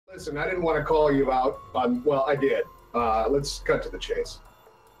Listen, I didn't want to call you out on, well, I did. Let's cut to the chase.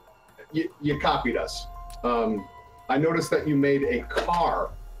 You copied us. I noticed that you made a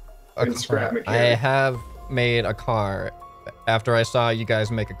car in ScrapMan. I have made a car after I saw you guys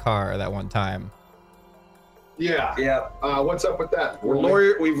make a car that one time. Yeah. Yeah. What's up with that? We've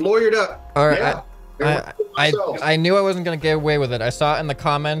lawyered up. All right. Yeah. I knew I wasn't gonna get away with it. I saw it in the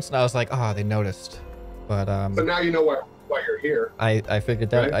comments and I was like, oh, they noticed. But So now you know why you're here. I figured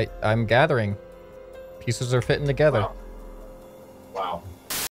that right? I'm gathering. Pieces are fitting together. Wow.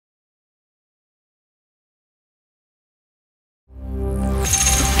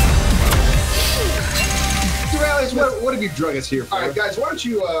 What have you drug us here for? All right, guys, why don't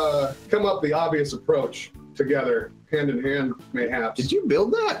you come up the obvious approach together, hand in hand, mayhaps. Did you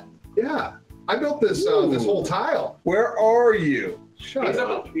build that? Yeah. I built this this whole tile. Where are you? Shut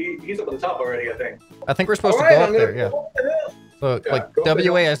up. He's up at the top already, I think. I think we're supposed to go up there, yeah. So, Yeah, like, go up there.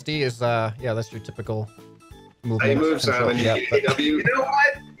 WASD is, yeah, that's your typical movement. Hey, move, control. Simon. Yeah, but- You know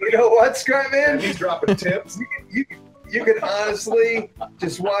what? You know what, ScrapMan? And he's dropping tips. You can honestly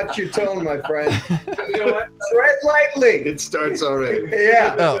just watch your tone, my friend. You know what? Tread lightly. It starts already.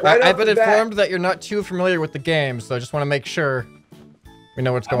 Yeah. Oh, right I've off been the bat. informed that you're not too familiar with the game, so I just want to make sure we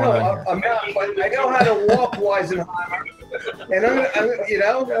know what's going on here. I'm not, but I know how to walk Weisenheimer. And I'm you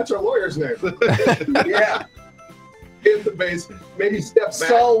know, That's our lawyer's name. yeah. Hit the base. Maybe step back.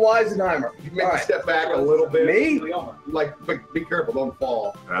 Saul Weisenheimer. Maybe All right. step back a little bit. Me? Like, but be careful, don't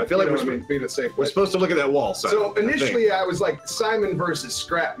fall. I feel like You know we're what I mean? Be the safe We're way. supposed to look at that wall, Simon. So initially I was like Simon versus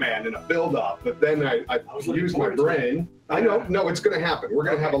ScrapMan in a build-off, but then I used my brain. I know, no, it's going to happen. We're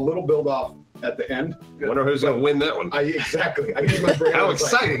going to have a little build-off at the end. Wonder who's going to win that one. Exactly. I used my brain. I How was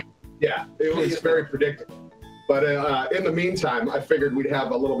like, exciting. yeah, it was very predictable. But in the meantime, I figured we'd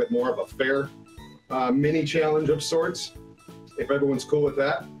have a little bit more of a fair mini challenge of sorts, if everyone's cool with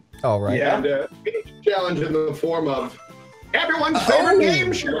that. All right. Yeah. And mini challenge in the form of everyone's favorite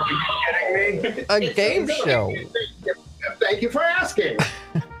game show. Are you kidding me? A game show. Thank you for asking.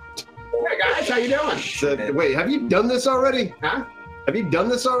 Hey guys, how you doing? So, wait, have you done this already? Huh? Have you done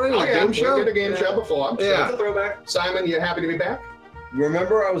this already? Oh, A yeah, game we show? did a game show before. Yeah. It's a throwback. Simon, you happy to be back?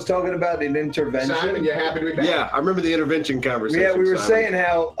 Remember I was talking about an intervention? Simon, you happy to be back? Yeah, I remember the intervention conversation. Yeah, we were Simon. saying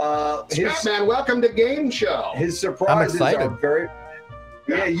how Scrapman, welcome to Game Show. his surprises I'm excited. are very.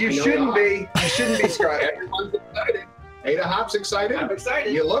 Yeah, you I know shouldn't you be. You shouldn't be, Scrap. Everyone's excited. Ada Hop's excited. I'm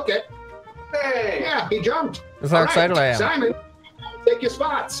excited. You look it. Hey! Yeah, he jumped. That's how All excited I am. Simon, take your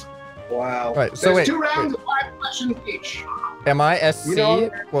spots. Wow. All right, so There's wait, 2 rounds of 5 questions each. am I SC? You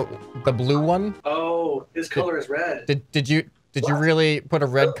know- What, the blue one? Oh, his color is red. Did you really put a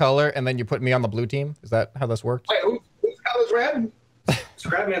red color and then you put me on the blue team? Is that how this worked? Wait, whose color's red?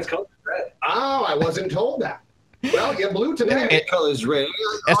 ScrapMan's color is red. Oh, I wasn't told that. Well, you're blue today. It colors red.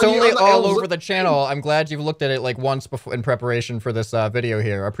 It's Are you only on the all elves? over the channel. I'm glad you've looked at it like once before in preparation for this video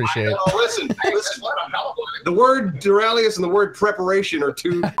here. I appreciate it. Oh, listen, Hey, listen. what a hell of a- The word Duralius and the word preparation are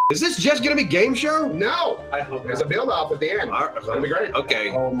two. Is this just going to be game show? No, I hope there's a build-off at the end. It's gonna be great.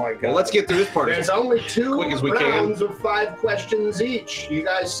 Okay. Oh my God. Well, let's get through this part. There's only 2 Quick as we can. rounds of 5 questions each. You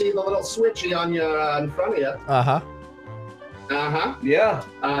guys see the little switchy on your in front of you. Uh-huh. Uh-huh.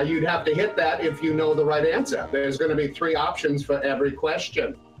 Yeah. You'd have to hit that if you know the right answer. There's going to be 3 options for every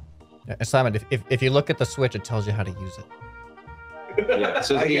question. Simon, if you look at the switch, it tells you how to use it. Yeah, it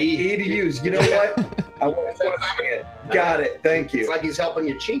says I get E. E to use. You know what? I want to see it. Got it. Thank It's you. like he's helping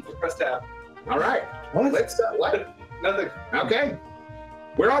you cheat. Press tab. All right. What? Let's what? Nothing. Okay.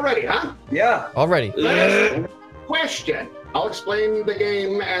 We're all ready, huh? Yeah. Already. First question. I'll explain the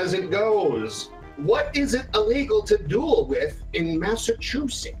game as it goes. What is it illegal to duel with in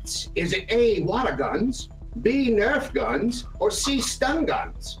Massachusetts? Is it A, water guns, B, Nerf guns, or C, stun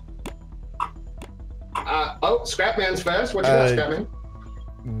guns? ScrapMan's first. What you got, ScrapMan?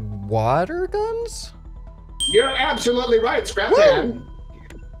 Water guns? You're absolutely right, ScrapMan.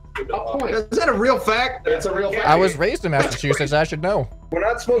 A point. Is that a real fact? It's a real fact. I was raised in Massachusetts. I should know. We're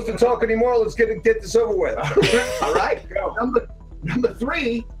not supposed to talk anymore. Let's get this over with. All right. Number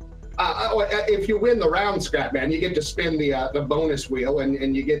 3. If you win the round, ScrapMan, you get to spin the bonus wheel,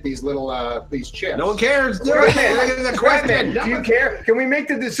 and you get these little these chips. No one cares. Do it. ScrapMan, The question. do you care? Can we make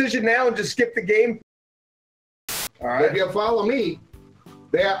the decision now and just skip the game? All If right. you follow me,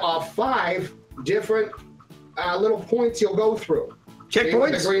 there are 5 different little points you'll go through. See the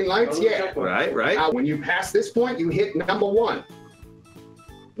Checkpoints. green lights, yeah. Right. When you pass this point, you hit number 1.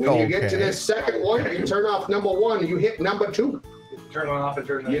 When you get to Okay. this second one, you turn off number 1, you hit number 2. Turn one off and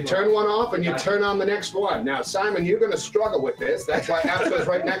turn You turn one off and you turn on the next one. Now, Simon, you're going to struggle with this. That's why Astro's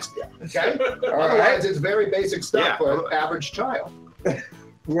right next to you. Okay? All right. Otherwise, it's very basic stuff Yeah. for an average child.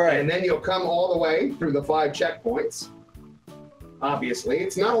 Right. And then you'll come all the way through the 5 checkpoints. Obviously,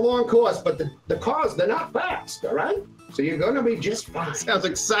 it's not a long course, but the cars, they're not fast, all right? So you're going to be just fine. Sounds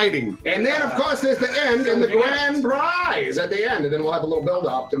exciting. And then, of course, there's the end and the grand prize at the end. And then we'll have a little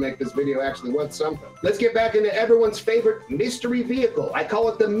build-up to make this video actually worth something. Let's get back into everyone's favorite mystery vehicle. I call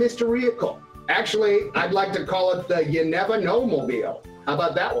it the mystery vehicle. Actually, I'd like to call it the You Never Know Mobile. How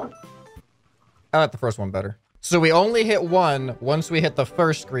about that one? I like the first one better. So we only hit 1 once we hit the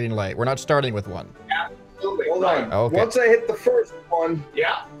first green light. We're not starting with 1. Absolutely. Hold on. Okay. Once I hit the first one,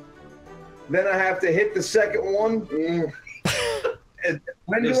 Yeah. then I have to hit the second one. And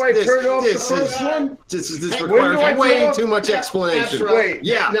when This- do I this- turn off the this first is- one? This When do requires I way turn off- too much explanation. Astro, Wait.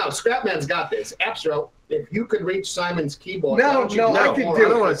 Yeah. No, ScrapMan's got this. Astro, if you could reach Simon's keyboard. No, why don't you no, do I it can for do I us?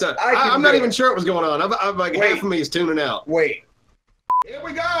 don't want to. I can I'm not do even it. sure what was going on. I'm like Wait. half of me is tuning out. Wait. Here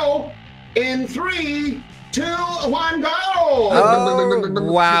we go. In 3, 2, 1, go. Oh,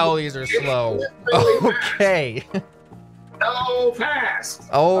 wow, these are slow. Okay. So fast.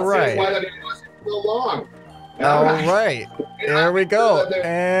 All That's right. why the video was so long. All right. There we go.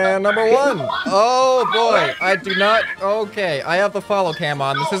 And number 1. Oh, boy. I do not. Okay. I have the follow cam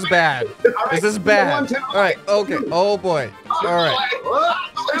on. This is bad. This is bad. All right. Okay. Oh, boy. All right.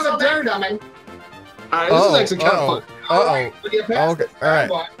 There's a dare dummy. All right, this is actually kind of fun. Uh-oh. Okay. Okay, all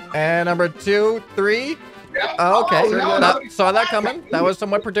right. And number 2, 3. Yeah. Okay. Oh, no, That- saw that coming. That was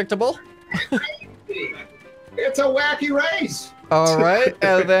somewhat predictable. It's a wacky race. All right.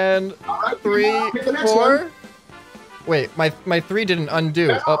 And then All right, 3, pick the next 4. one. Wait, my 3 didn't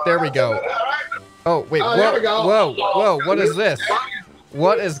undo. Oh, there we go. All right. Oh, wait. Oh, there Whoa, we go. whoa. What is this?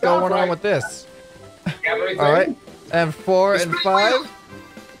 What is going on with this? Everything. All right. And 4 and 5.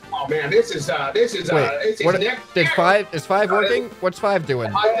 Oh man, this is Wait, this is what next. did 5? Is 5 working? What's 5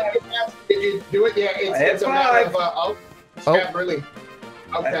 doing? Did you do it? Yeah, I hit it's a matter 5. of Scrap, really.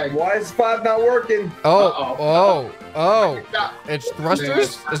 Okay. Why is 5 not working? Oh. No, It's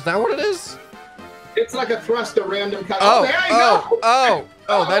thrusters? Is that what it is? it's like a thruster random cut. Oh, there you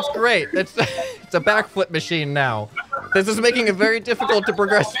go. that's great. It's a backflip machine now. This is making it very difficult to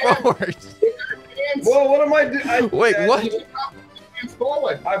progress forward. Whoa, what am I doing? Wait, what? Hands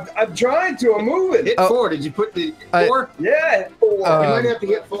forward. I'm trying to. I'm moving. Hit Oh. 4. Did you put the I- 4? Yeah. 4. You might have to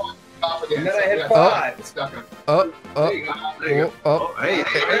hit 4 on top again. And then I hit So, 5. it's stuck on. Oh. There you go. There you go. Oh. Hey,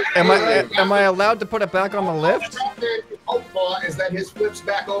 Am I allowed to put it back on the lift? What you hope for is that his flips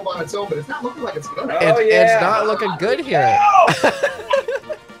back over on its own, but it's not looking like it's gonna. Oh, yeah. It's not looking good here.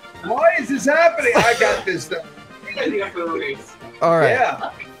 Why is this happening? I got this stuff. All right.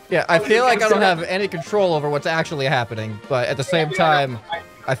 Yeah. Yeah, I feel like I don't have any control over what's actually happening, but at the same time,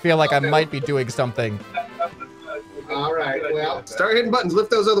 I feel like I might be doing something. All right. Well, start hitting buttons.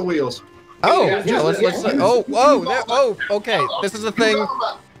 Lift those other wheels. Oh, yeah, let's okay. This is the thing.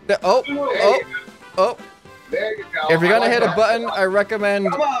 Oh. there you go. If you're gonna I like hit a that. button, I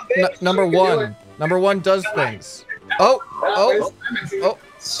recommend Come on, baby. number 1. Number 1 does things. Oh.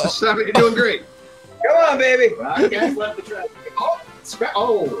 Stop it. You're doing great. Come on, baby. Okay.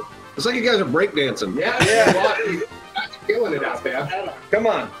 Oh, It's like you guys are breakdancing. yeah. Yeah. Well, you guys are killing it out there, Come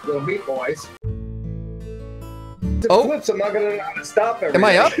on. little beat boys. The Oh. flips, I'm not gonna know how to stop everything. Am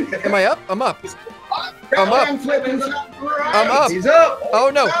I up? Am I up? I'm up. I'm up. I'm up. He's up. Oh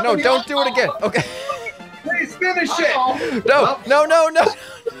no, don't do it again. Okay. Please finish it. No.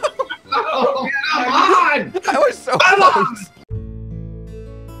 Oh, come on! I was so close.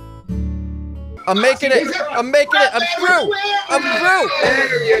 I'm making it. I'm through. I'm through.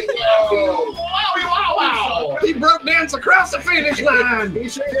 There you go. Wow. He broke dance across the finish line. He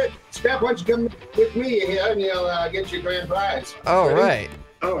sure did. Scrap, why don't you come with me here and you'll get your grand prize. All right.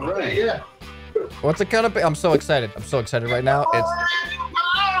 All right. Yeah. What's it gonna be? I'm so excited. I'm so excited right now.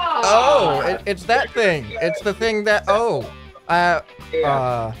 It's that thing. It's the thing that. I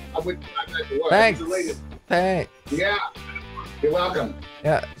would. Thanks. Thanks. Yeah. You're welcome.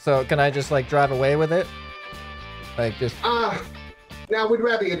 Yeah. So can I just like drive away with it? Like just. Now we'd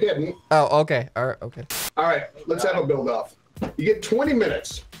rather you didn't. Oh, okay. All right. Okay. All right, let's have a build off. You get 20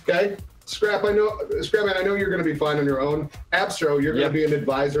 minutes, okay? Scrapman, I know you're going to be fine on your own. Abstro, you're going to be an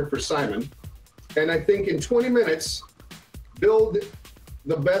advisor for Simon. And I think in 20 minutes, build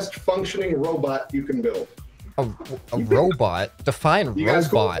the best functioning robot you can build. A robot? Define You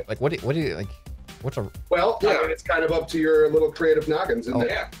guys robot. cool? Like what do you like? What's a? Well, I mean, it's kind of up to your little creative noggins, isn't it?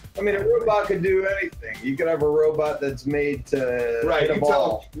 Yeah. I mean, a robot could do anything. You could have a robot that's made to Right, hit a you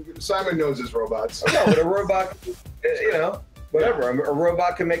ball. tell Simon knows his robots. No, but a robot, you know, whatever. A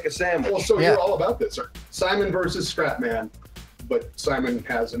robot can make a sandwich. Well, so Yeah. you're all about this, sir. Simon versus Scrapman, but Simon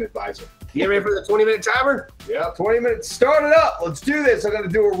has an advisor. You ready for the 20-minute timer? Yeah. 20 minutes. Start it up. Let's do this. I'm gonna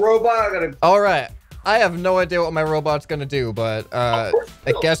do a robot. All right. I have no idea what my robot's gonna do, but I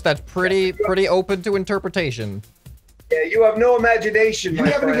guess that's pretty open to interpretation. Yeah, you have no imagination, You my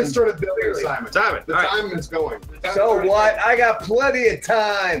haven't even friend. started building, Simon. Simon, The all right. time is going. So what? I got plenty of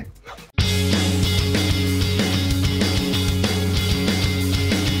time.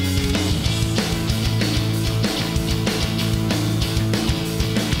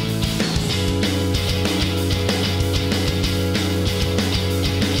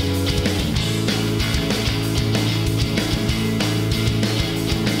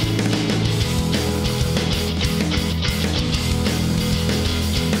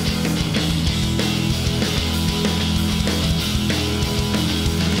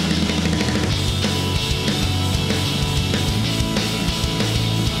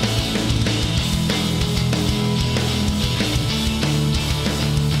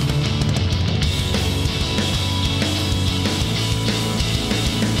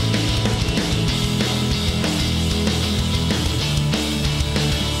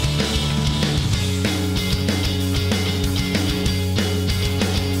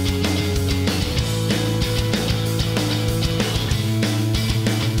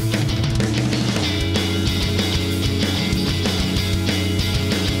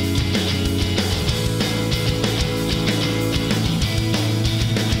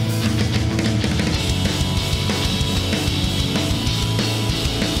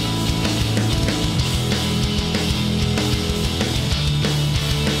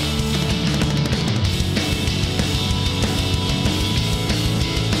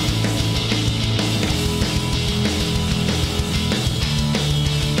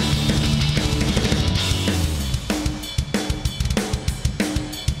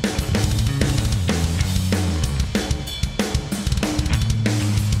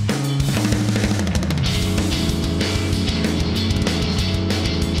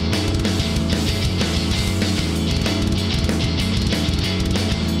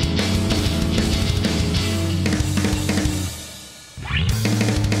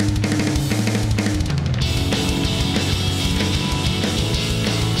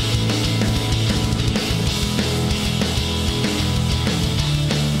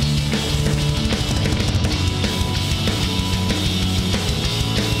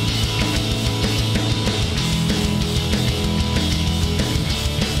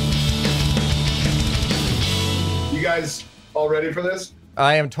 You guys all ready for this?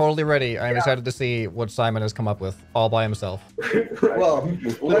 I am totally ready. I am excited to see what Simon has come up with all by himself. Well,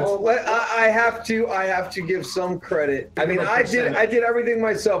 I have to give some credit. I mean, I did everything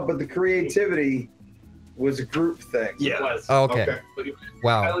myself, but the creativity was a group thing. Yeah. It was. Okay.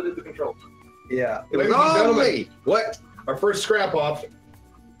 Wow. Piloted the control. Yeah. It was Ladies and all gentlemen, me. What? Our first scrap off.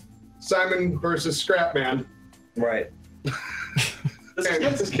 Simon versus ScrapMan. Right.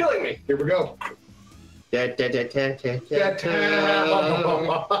 This is killing me. Here we go.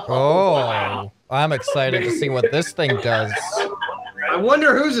 Oh, I'm excited to see what this thing does. I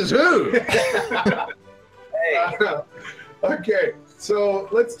wonder whose is who. Okay, so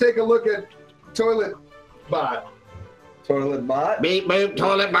let's take a look at Toilet Bot. Toilet bot. Beep boop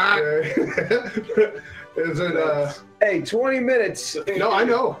toilet box. Is it Hey, 20 minutes. no, I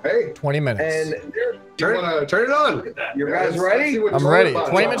know. Hey, 20 minutes. And you wanna Turn it on. you Yeah, guys let's ready? see what I'm Toilet ready. Bot's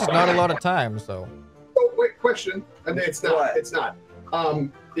 20 all minutes is about. not a lot of time, so. Oh, wait, question. And it's not. What? It's not.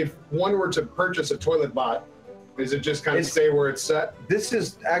 If one were to purchase a toilet bot, is it just kind of It's- stay where it's set? This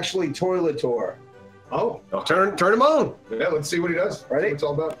is actually Toiletor. Oh, Turn him on. yeah. Let's see what he does. Ready? See what it's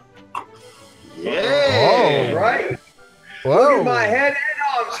all about. Yeah. Oh. Right? Look at my Whoa. head and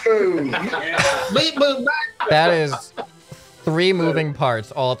arms move. Beep boop back. That is 3 moving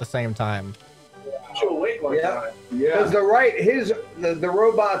parts all at the same time. She'll wait like Yeah. that. Because Yeah. the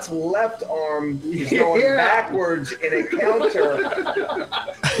robot's left arm is going Yeah. backwards in a counter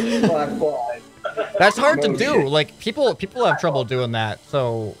clockwise. That's hard to No do. shit. Like people have trouble doing that.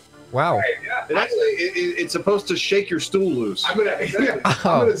 So, wow. It actually, it's supposed to shake your stool loose. I'm gonna. I'm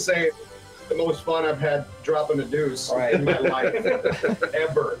Oh. gonna say it's the most fun I've had dropping a deuce Right. in my life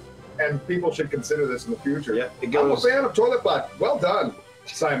ever, and people should consider this in the future. Yeah, it I'm a goes. fan of toilet bot. Well done,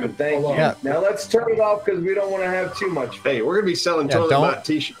 Simon. Thank Hold you. on. Yeah. Now let's turn it off because we don't want to have too much. Hey, we're gonna be selling Yeah, toilet don't- bot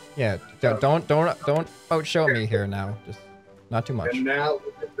t-shirts. Yeah, don't outshow me here now. Just not too much. And now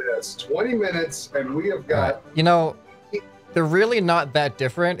look at this. 20 minutes, and we have got. You know, they're really not that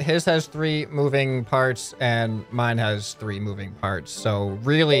different. His has 3 moving parts and mine has 3 moving parts. So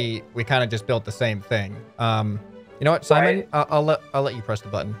really, we kind of just built the same thing. You know what, Simon? I'll let you press the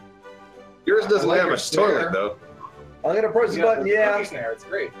button. Yours doesn't I like have your a toilet stare. though. I'm gonna press the button. Yeah. It's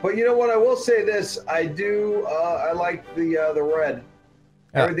great. But you know what? I will say this. I do. I like the red.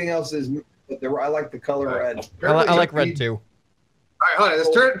 Yeah. Everything else is. I like the color red. I like red too. All right, hold on.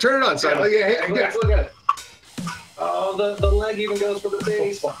 Let's turn it on, Simon. Let's look at it. Oh, the leg even goes for the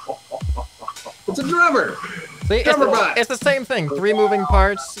face. It's a drummer. See, Drummer it's the same thing. 3 moving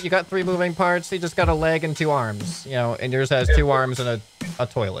parts. You got 3 moving parts. You just got a leg and 2 arms. You know, and yours has 2 arms and a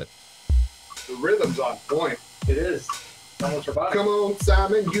toilet. The rhythm's on point. It is. Almost robotic. Come on,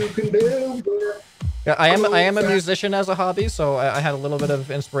 Simon, you can build. Yeah, I am a musician as a hobby, so I had a little bit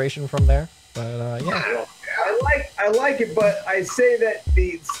of inspiration from there. But yeah. I like it, but I say that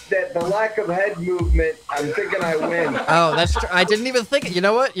the lack of head movement, I'm thinking I win. Oh, that's true. I didn't even think. You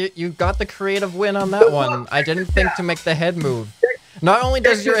know what? You got the creative win on that one. I didn't think to make the head move. Not only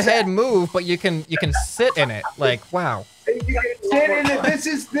does your head move, but you can sit in it. Like, wow. You can sit in it. This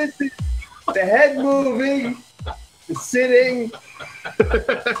is the head moving, the sitting.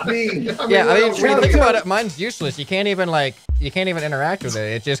 Yeah, I mean, when you think about it, mine's useless. You can't even interact with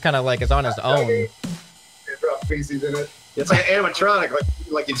it. It just kind of like is on its own. Drop feces in it. It's like animatronic,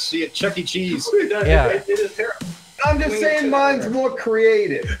 like you see at Chuck E. Cheese. Yeah. It is terrible. I'm just saying mine's more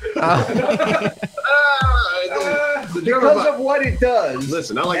creative. Because of what it does.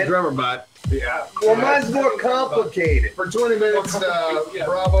 Listen, I like Drummer Bot. Yeah. Well, mine's more complicated. For 20 minutes,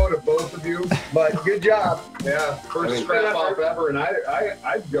 bravo to both of you. But good job. Yeah, first scrap off ever, and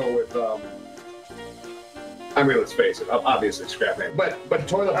I'd go with. I mean, let's face it, obviously ScrapMan, but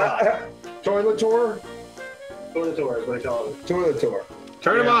Toilet Bot, Toiletor. Toiletor is what I call it. Toiletor.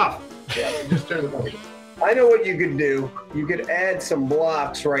 Turn them off. Yeah, just turn the button. I know what you could do. You could add some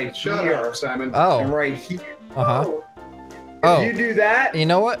blocks right Shut here. up, Simon. Oh. And right here. Oh. If you do that. You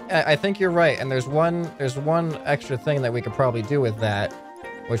know what? I think you're right. And there's one extra thing that we could probably do with that,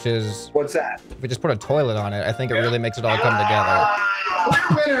 which is What's that? if we just put a toilet on it. I think it really makes it all come together.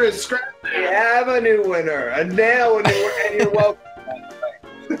 The winner is ScrapMan. We have a new winner. And now and you're welcome.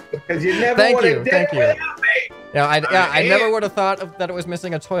 Because you never Thank would you. have Thank did you. it without me. Yeah, I never would have thought that it was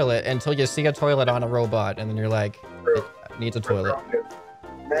missing a toilet until you see a toilet on a robot, and then you're like, it needs a toilet.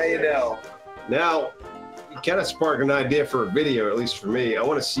 Now you know. Now, you kind of sparked an idea for a video, at least for me. I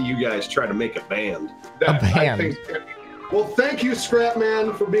want to see you guys try to make a band. A band. Well, thank you,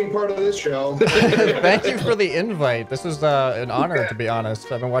 ScrapMan, for being part of this show. Thank you for the invite. This is an honor, to be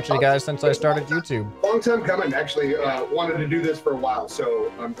honest. I've been watching you guys since I started YouTube. Long time coming. Actually, wanted to do this for a while, so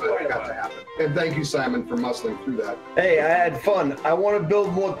I'm glad it got to happen. And thank you, Simon, for muscling through that. Hey, I had fun. I want to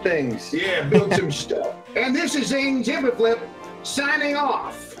build more things. Yeah, build some stuff. And this is Zane Jibberflip signing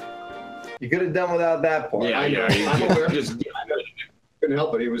off. You could have done without that part. Yeah, I know. I'm aware. Couldn't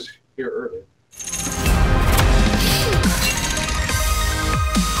help it. He was here early.